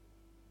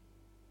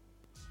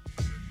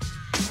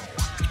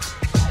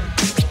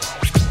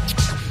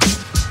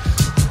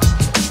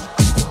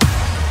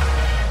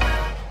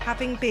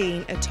Having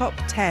been a top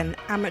 10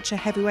 amateur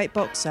heavyweight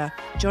boxer,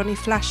 Johnny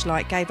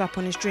Flashlight gave up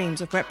on his dreams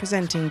of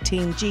representing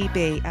Team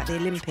GB at the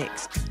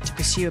Olympics to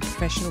pursue a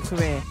professional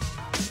career.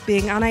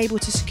 Being unable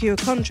to secure a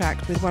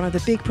contract with one of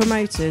the big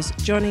promoters,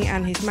 Johnny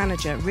and his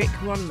manager Rick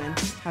Ronman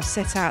have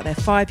set out their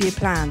 5-year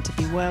plan to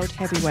be world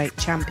heavyweight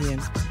champion.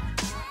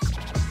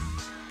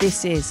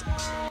 This is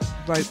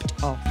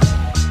Roped Off.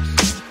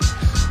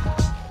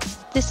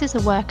 This is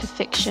a work of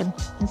fiction,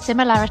 and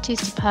similarities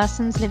to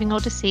persons living or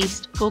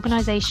deceased,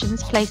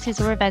 organisations, places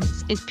or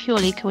events is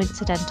purely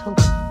coincidental.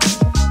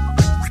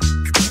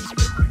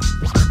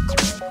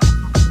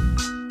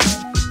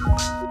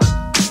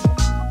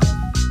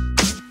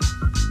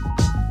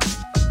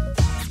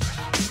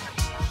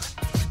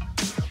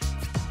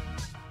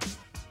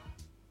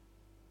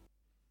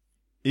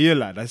 Here,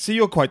 lad, I see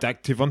you're quite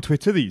active on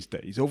Twitter these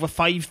days. Over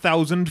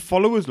 5,000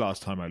 followers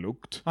last time I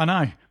looked. I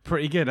know.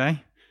 Pretty good, eh?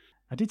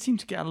 I did seem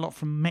to get a lot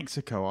from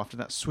Mexico after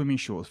that swimming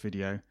shorts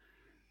video.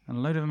 And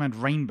a load of them had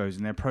rainbows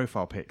in their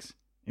profile pics.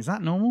 Is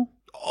that normal?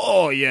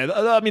 Oh, yeah.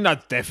 I mean,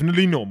 that's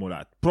definitely normal,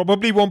 lad.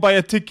 Probably won't buy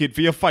a ticket for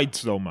your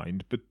fights, though,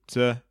 mind. But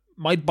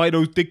might buy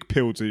those dick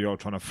pills that you're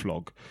trying to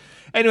flog.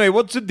 Anyway,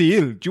 what's the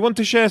deal? Do you want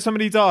to share some of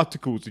these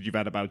articles that you've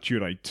had about you,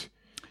 right?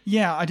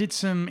 Yeah, I did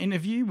some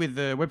interview with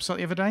the website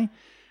the other day.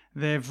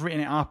 They've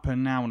written it up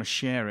and now want to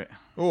share it.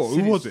 Oh,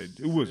 who was it?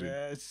 Who was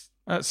it?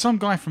 Some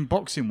guy from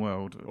Boxing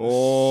World.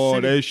 Oh,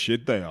 they're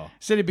shit, they are.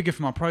 Said it'd be good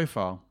for my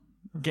profile.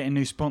 Getting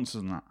new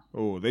sponsors and that.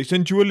 Oh, they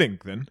sent you a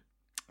link then?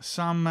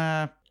 Some,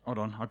 hold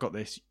on, I got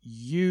this.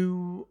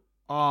 URS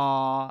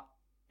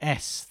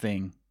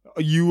thing.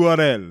 A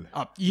URL.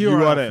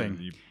 URL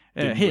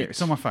thing. Here,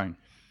 it's on my phone.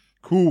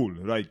 Cool.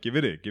 Right, give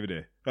it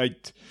here.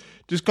 Right,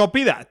 just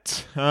copy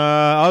that.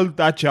 I'll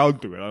do it. I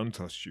don't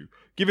trust you.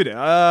 Give it here.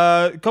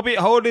 Copy it,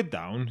 hold it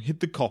down, hit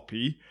the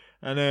copy,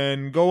 and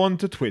then go on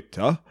to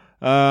Twitter.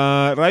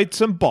 Write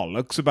some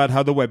bollocks about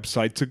how the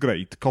websites are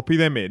great. Copy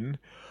them in.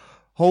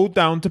 Hold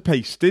down to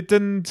paste it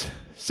and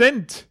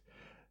send.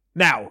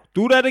 Now,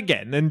 do that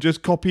again and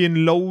just copy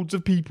in loads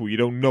of people you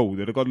don't know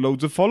that have got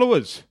loads of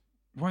followers.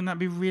 Won't that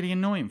be really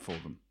annoying for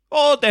them?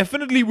 Oh,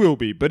 definitely will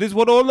be, but it's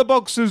what all the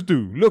boxers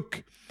do.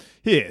 Look,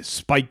 here's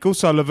Spike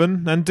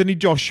O'Sullivan, Anthony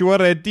Joshua,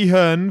 Eddie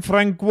Hearn,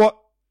 Frank What?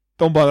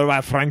 Don't bother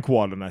about Frank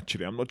Wallen,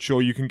 actually. I'm not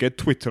sure you can get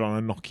Twitter on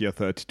a Nokia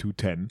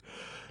 3210.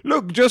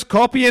 Look, just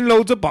copy in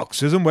loads of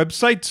boxers and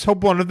websites.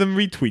 Hope one of them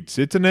retweets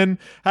it, and then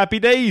happy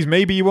days.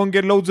 Maybe you won't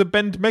get loads of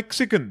bent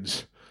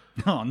Mexicans.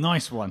 Oh,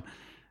 nice one.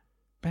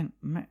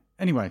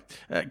 Anyway,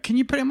 can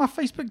you put it on my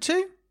Facebook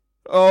too?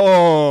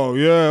 Oh,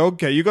 yeah,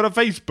 okay. You got a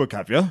Facebook,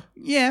 have you?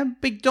 Yeah,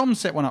 Big Dom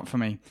set one up for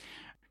me.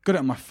 Got it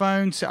on my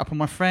phone, set up on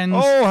my friends.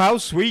 Oh, how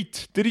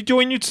sweet. Did he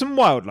join you to some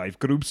wildlife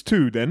groups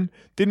too, then?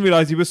 Didn't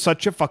realise he was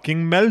such a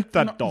fucking melt,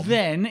 that Dom.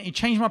 Then he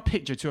changed my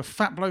picture to a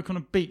fat bloke on a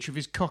beach with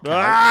his cock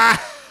out.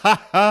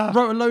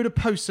 Wrote a load of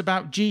posts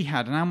about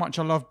jihad and how much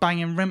I love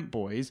banging rent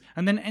boys,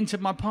 and then entered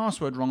my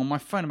password wrong on my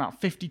phone about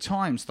 50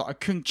 times so that I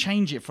couldn't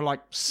change it for like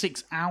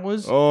 6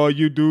 hours. Oh,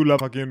 you do love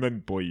fucking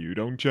rent boy, you,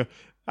 don't you?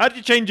 How'd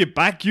you change it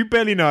back? You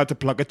barely know how to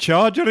plug a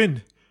charger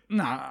in.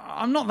 No,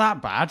 I'm not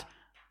that bad.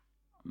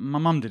 My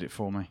mum did it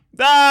for me.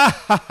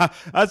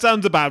 That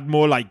sounds about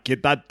more like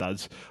it, that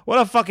does. What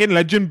a fucking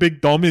legend Big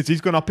Dom is.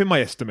 He's gone up in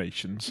my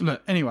estimations.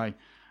 Look, anyway,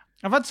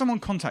 I've had someone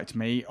contact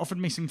me, offered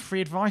me some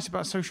free advice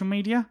about social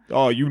media.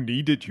 Oh, you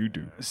need it, you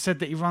do. Said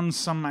that he runs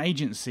some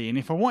agency, and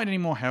if I wanted any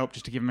more help,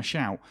 just to give him a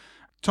shout.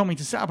 Told me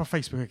to set up a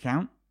Facebook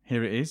account.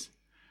 Here it is.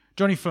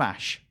 Johnny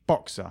Flash,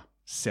 boxer,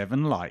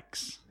 7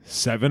 likes.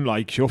 7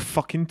 likes? You're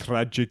fucking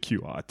tragic,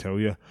 you are, I tell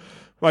you.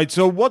 Right,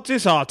 so what's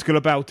this article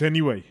about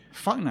anyway?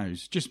 Fuck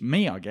knows. Just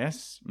me, I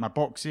guess. My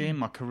boxing,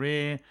 my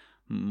career,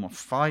 my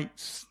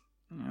fights,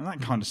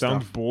 that kind of stuff.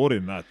 Sounds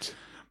boring, that.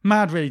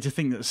 Mad, really, to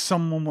think that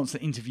someone wants to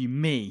interview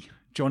me,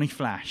 Johnny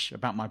Flash,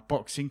 about my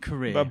boxing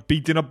career. About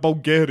beating up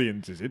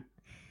Bulgarians, is it?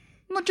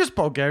 Not just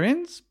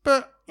Bulgarians,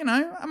 but,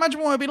 imagine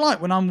what it'd be like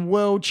when I'm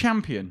world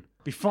champion.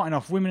 Be fighting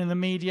off women in the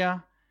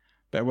media.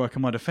 Better work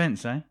on my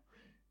defence, eh?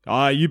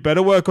 You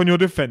better work on your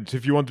defence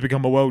if you want to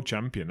become a world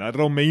champion. That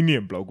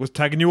Romanian bloke was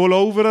tagging you all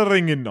over a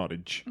ring in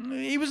Norwich.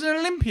 He was an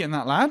Olympian,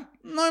 that lad.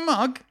 No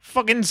mug.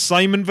 Fucking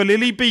Simon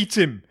Vallily beat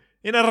him.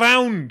 In a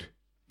round.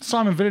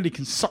 Simon Vallily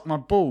can suck my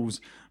balls.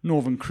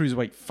 Northern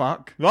cruiserweight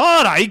fuck.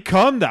 Alright,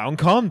 calm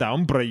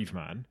down, brave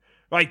man.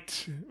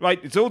 Right,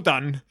 it's all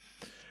done.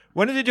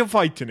 When is it you're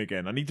fighting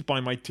again? I need to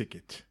buy my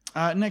ticket.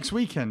 Next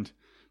weekend.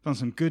 Done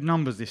some good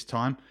numbers this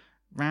time.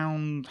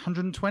 Round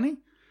 120?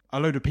 A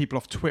load of people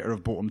off Twitter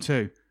have bought them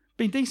too.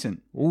 Been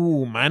decent.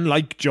 Ooh, man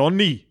like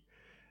Johnny.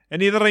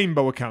 Any of the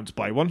Rainbow accounts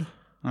buy one?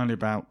 Only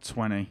about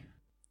 20.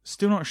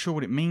 Still not sure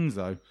what it means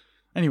though.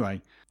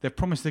 Anyway, they've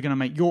promised they're going to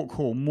make York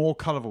Hall more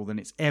colourful than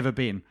it's ever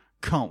been.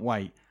 Can't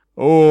wait.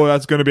 Oh,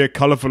 that's going to be a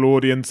colourful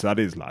audience, that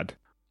is, lad.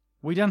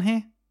 We done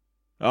here?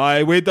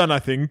 Aye, we're done, I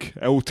think.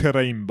 Out to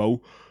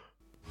Rainbow.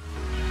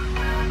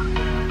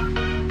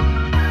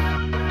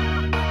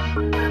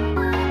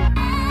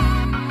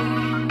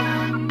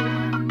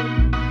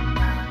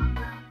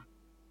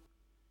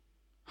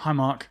 Hi,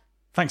 Mark.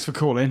 Thanks for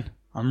calling.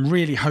 I'm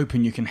really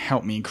hoping you can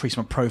help me increase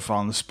my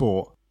profile in the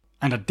sport,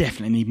 and I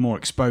definitely need more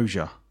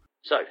exposure.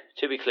 So,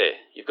 to be clear,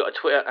 you've got a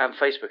Twitter and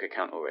Facebook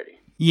account already?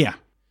 Yeah.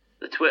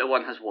 The Twitter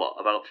one has what,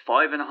 about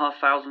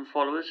 5,500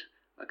 followers?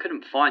 I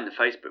couldn't find the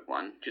Facebook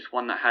one, just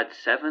one that had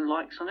 7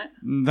 likes on it.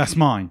 That's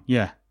mine,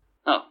 yeah.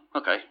 Oh,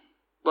 okay.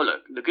 Well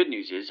look, the good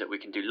news is that we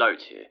can do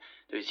loads here.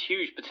 There is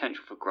huge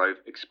potential for growth,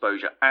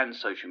 exposure and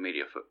social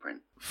media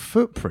footprint.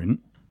 Footprint?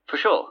 For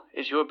sure,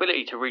 it's your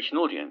ability to reach an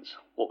audience.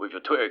 What with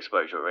your Twitter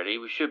exposure already,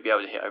 we should be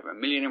able to hit over 1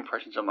 million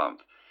impressions a month.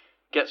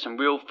 Get some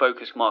real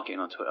focused marketing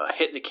on Twitter,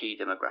 hit the key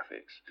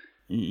demographics.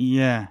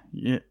 Yeah.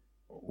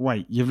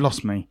 Wait, you've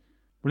lost me.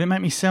 Will it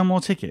make me sell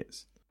more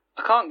tickets?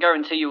 I can't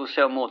guarantee you will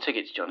sell more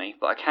tickets, Johnny,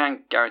 but I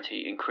can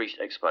guarantee increased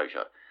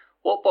exposure.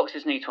 What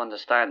boxers need to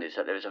understand is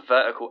that there is a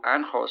vertical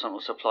and horizontal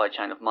supply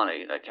chain of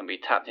money that can be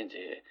tapped into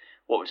here.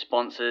 What with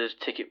sponsors,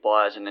 ticket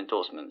buyers and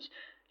endorsements.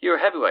 You're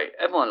a heavyweight.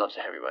 Everyone loves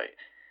a heavyweight.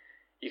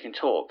 You can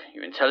talk,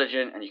 you're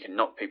intelligent and you can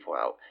knock people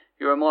out.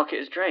 You're a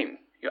marketer's dream.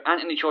 You're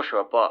Anthony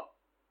Joshua but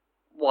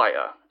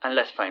whiter and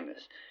less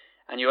famous.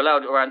 And you're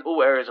allowed around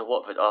all areas of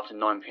Watford after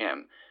 9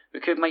 p.m. We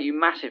could make you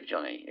massive,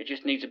 Johnny. It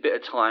just needs a bit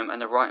of time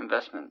and the right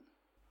investment.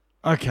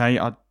 Okay,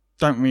 I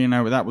don't really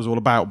know what that was all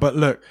about, but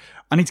look,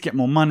 I need to get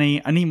more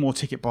money, I need more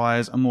ticket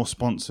buyers and more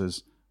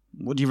sponsors.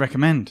 What do you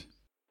recommend?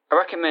 I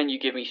recommend you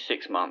give me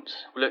 6 months.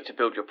 We'll look to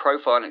build your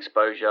profile and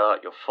exposure,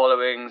 your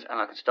followings, and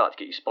I can start to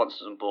get you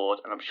sponsors on board,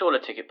 and I'm sure the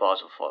ticket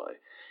buyers will follow.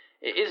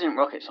 It isn't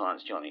rocket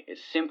science, Johnny.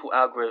 It's simple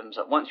algorithms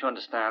that once you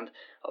understand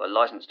are a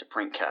license to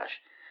print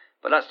cash.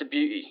 But that's the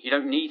beauty. You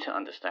don't need to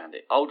understand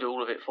it. I'll do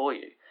all of it for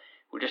you.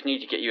 We'll just need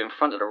to get you in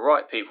front of the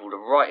right people, the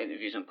right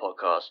interviews and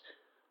podcasts.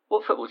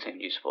 What football team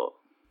do you support?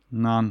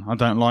 None. I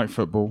don't like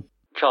football.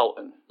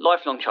 Charlton.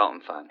 Lifelong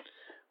Charlton fan.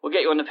 We'll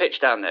get you on the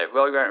pitch down there,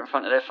 roll you out in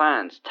front of their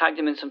fans, tag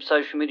them in some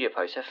social media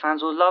posts. Their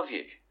fans will love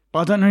you. But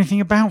I don't know anything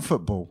about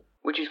football.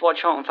 Which is why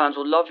Charlton fans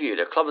will love you.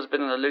 Their club has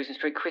been on a losing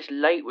streak Chris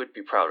Late would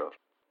be proud of.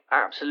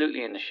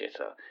 Absolutely in the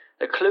shitter.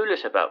 They're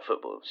clueless about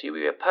football, so you'll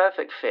be a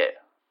perfect fit.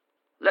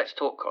 Let's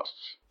talk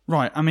costs.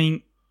 Right, I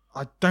mean,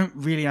 I don't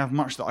really have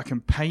much that I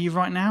can pay you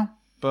right now,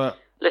 but...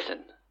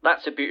 Listen,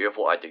 that's the beauty of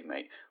what I do,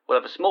 mate. We'll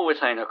have a small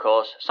retainer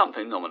cost,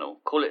 something nominal.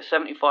 Call it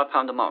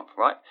 £75 a month,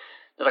 right?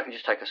 Then I can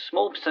just take a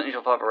small percentage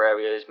of other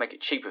areas, make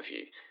it cheaper for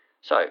you.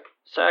 So,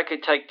 say I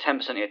could take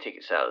 10% of your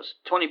ticket sales,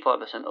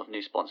 25% of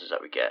new sponsors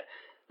that we get.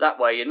 That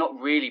way you're not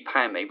really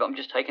paying me, but I'm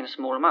just taking a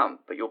small amount,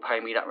 but you're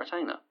paying me that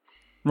retainer.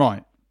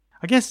 Right.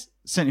 I guess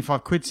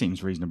 75 quid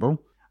seems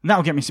reasonable. And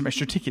that'll get me some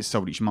extra tickets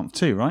sold each month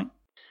too, right?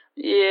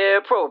 Yeah,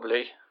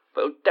 probably.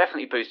 But it'll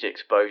definitely boost the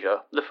exposure,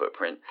 the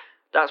footprint.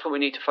 That's what we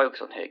need to focus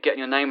on here, getting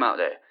your name out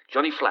there.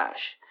 Johnny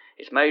Flash.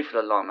 It's made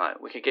for the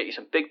limelight. We could get you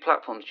some big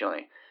platforms,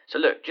 Johnny. So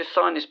look, just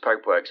sign this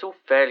paperwork. It's all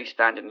fairly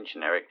standard and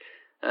generic.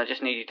 And I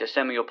just need you to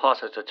send me your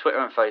passwords to Twitter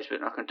and Facebook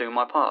and I can do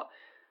my part.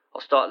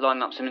 I'll start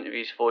lining up some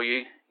interviews for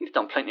you. You've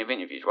done plenty of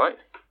interviews, right?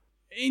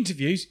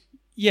 Interviews?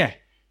 Yeah,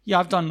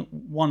 I've done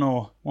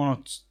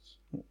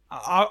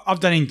I've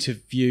done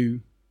interview.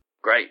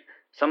 Great.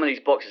 Some of these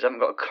boxers haven't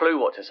got a clue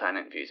what to say in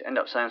interviews. End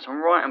up saying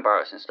some right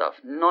embarrassing stuff.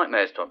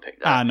 Nightmares to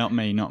unpick that. Not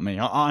me.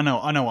 I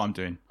know what I'm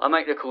doing. I'll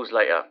make the calls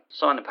later.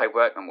 Sign the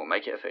paperwork and we'll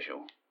make it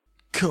official.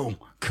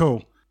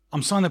 Cool.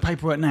 I'm signing the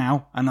paperwork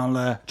now and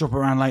I'll drop it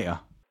around later.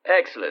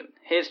 Excellent.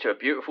 Here's to a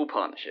beautiful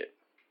partnership.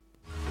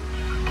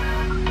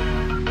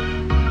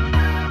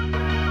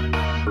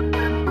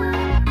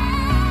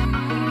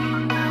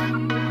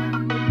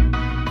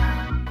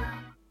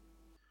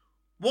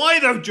 Why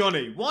though,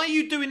 Johnny? Why are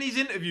you doing these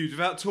interviews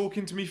without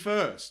talking to me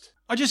first?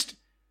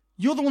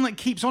 You're the one that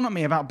keeps on at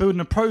me about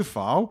building a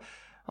profile.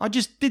 I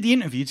just did the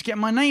interview to get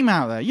my name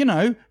out there. You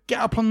know,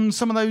 get up on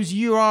some of those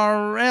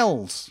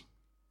URLs.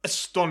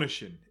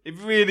 Astonishing. It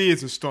really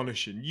is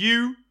astonishing.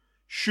 You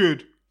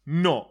should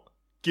not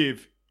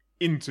give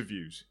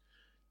interviews.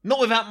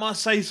 Not without my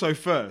say-so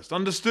first,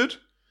 understood?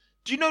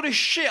 Do you know the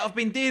shit I've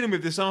been dealing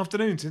with this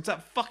afternoon since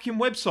that fucking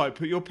website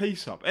put your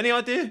piece up? Any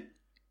idea?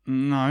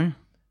 No.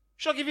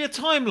 Shall I give you a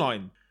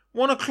timeline?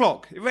 1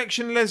 o'clock,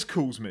 Erection Les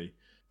calls me.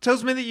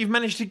 Tells me that you've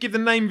managed to give the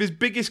name of his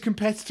biggest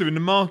competitor in the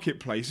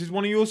marketplace as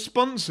one of your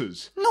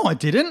sponsors. No, I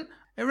didn't.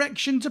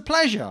 Erection to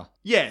Pleasure.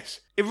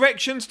 Yes,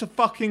 Erections to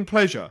fucking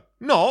Pleasure.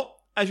 Not,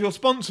 as your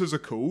sponsors are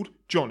called,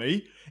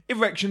 Johnny,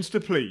 Erections to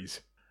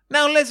Please.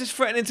 Now Les is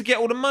threatening to get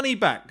all the money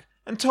back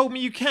and told me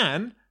you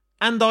can,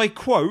 and I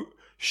quote,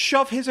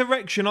 shove his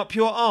erection up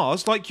your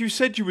arse like you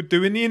said you would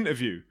do in the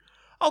interview.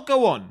 I'll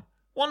go on.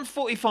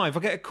 1:45, I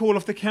get a call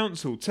off the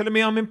council telling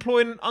me I'm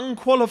employing an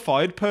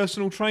unqualified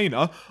personal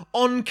trainer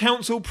on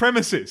council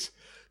premises.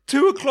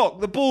 2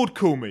 o'clock, the board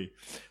call me.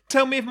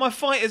 Tell me if my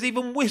fighters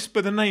even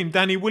whisper the name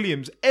Danny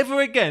Williams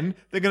ever again,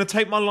 they're going to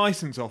take my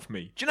licence off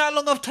me. Do you know how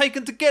long I've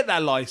taken to get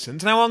that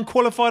licence and how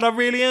unqualified I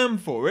really am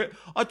for it?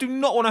 I do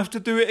not want to have to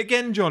do it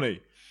again,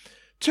 Johnny.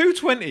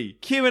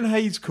 2:20, Kieran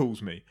Hayes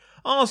calls me.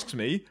 Asks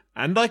me,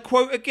 and I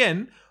quote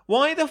again,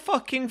 why the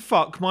fucking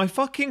fuck my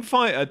fucking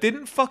fighter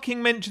didn't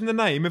fucking mention the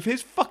name of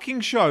his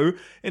fucking show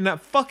in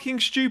that fucking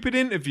stupid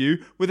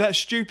interview with that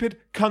stupid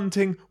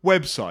cunting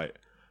website.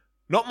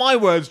 Not my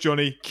words,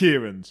 Johnny,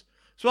 Kieran's.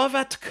 So I've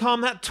had to calm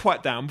that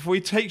twat down before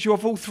he takes you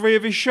off all 3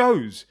 of his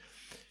shows.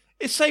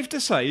 It's safe to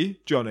say,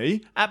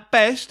 Johnny, at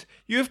best,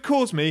 you have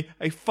caused me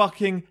a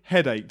fucking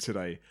headache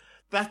today.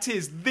 That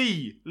is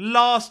the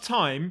last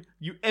time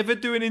you ever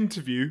do an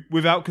interview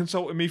without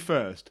consulting me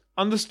first.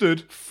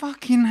 Understood?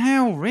 Fucking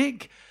hell,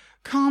 Rick.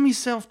 Calm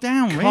yourself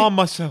down, Rick. Calm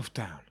myself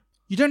down.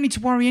 You don't need to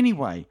worry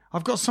anyway.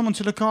 I've got someone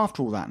to look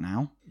after all that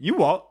now. You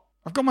what?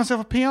 I've got myself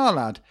a PR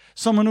lad.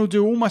 Someone who'll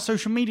do all my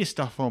social media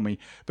stuff for me.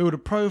 Build a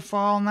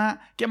profile on that.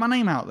 Get my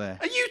name out there.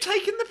 Are you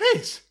taking the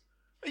piss?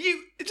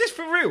 Is this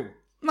for real?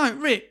 No,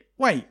 Rick,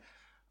 wait.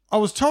 I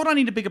was told I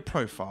need a bigger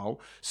profile,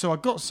 so I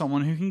got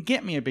someone who can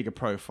get me a bigger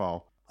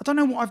profile. I don't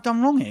know what I've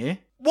done wrong here.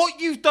 What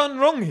you've done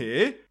wrong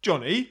here,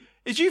 Johnny,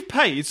 is you've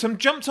paid some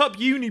jumped-up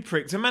uni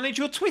prick to manage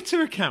your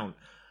Twitter account.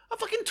 A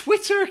fucking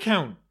Twitter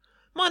account.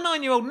 My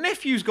 9-year-old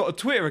nephew's got a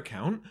Twitter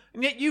account,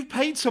 and yet you've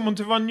paid someone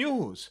to run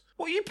yours.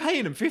 What are you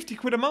paying him, 50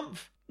 quid a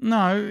month?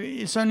 No,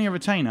 it's only a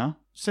retainer.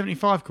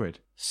 75 quid.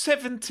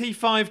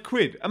 75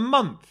 quid a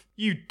month?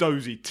 You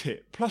dozy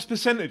tit, plus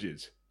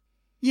percentages.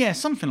 Yeah,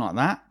 something like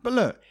that. But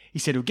look, he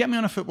said he'll get me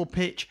on a football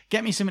pitch,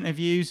 get me some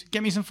interviews,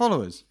 get me some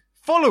followers.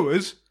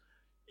 Followers?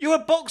 You're a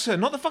boxer,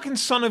 not the fucking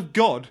son of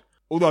God.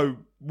 Although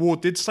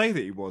Ward did say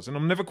that he was, and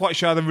I'm never quite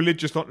sure how the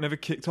religious lot never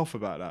kicked off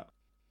about that.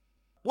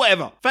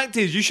 Whatever. Fact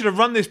is, you should have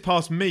run this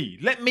past me.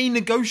 Let me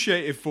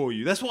negotiate it for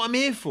you. That's what I'm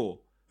here for.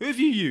 Who have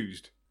you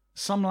used?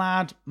 Some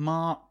lad,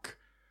 Mark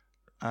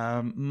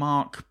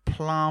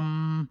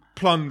Plum.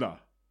 Plunder.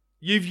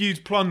 You've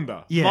used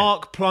Plunder. Yeah.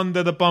 Mark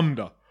Plunder the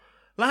Bumder.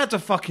 Lad's a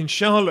fucking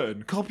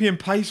charlatan, copy and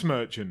paste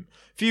merchant.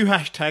 Few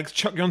hashtags,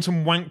 chuck you on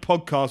some wank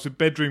podcast with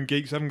bedroom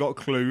geeks, haven't got a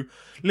clue.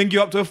 Link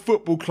you up to a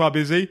football club,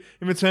 is he?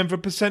 In return for a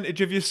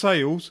percentage of your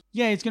sales?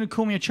 Yeah, he's going to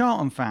call me a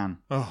Charlton fan.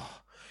 Oh,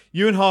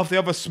 you and half the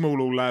other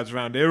small all lads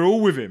around here are all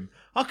with him.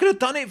 I could have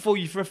done it for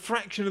you for a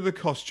fraction of the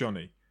cost,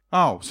 Johnny.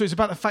 Oh, so it's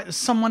about the fact that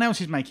someone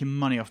else is making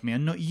money off me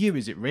and not you,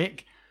 is it,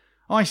 Rick?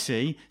 I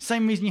see.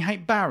 Same reason you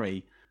hate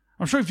Barry.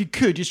 I'm sure if you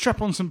could, you'd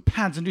strap on some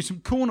pads and do some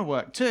corner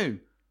work too.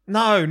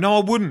 No, I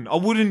wouldn't. I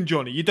wouldn't,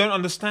 Johnny. You don't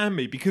understand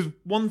me, because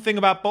one thing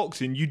about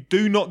boxing, you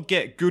do not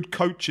get good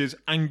coaches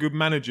and good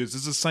managers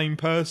as the same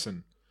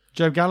person.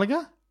 Joe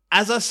Gallagher?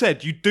 As I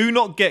said, you do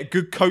not get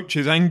good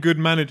coaches and good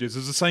managers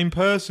as the same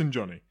person,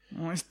 Johnny.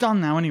 Well, it's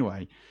done now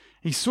anyway.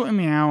 He's sorting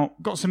me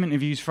out, got some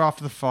interviews for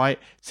after the fight,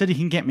 said he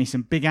can get me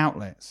some big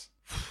outlets.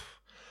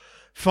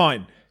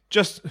 Fine.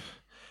 Just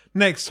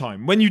next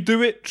time, when you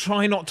do it,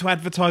 try not to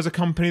advertise a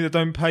company that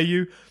don't pay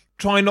you.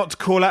 Try not to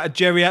call out a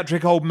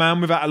geriatric old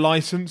man without a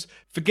licence.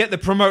 Forget the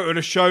promoter of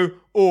the show,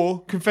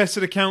 or confess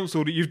to the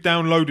council that you've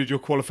downloaded your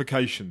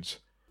qualifications.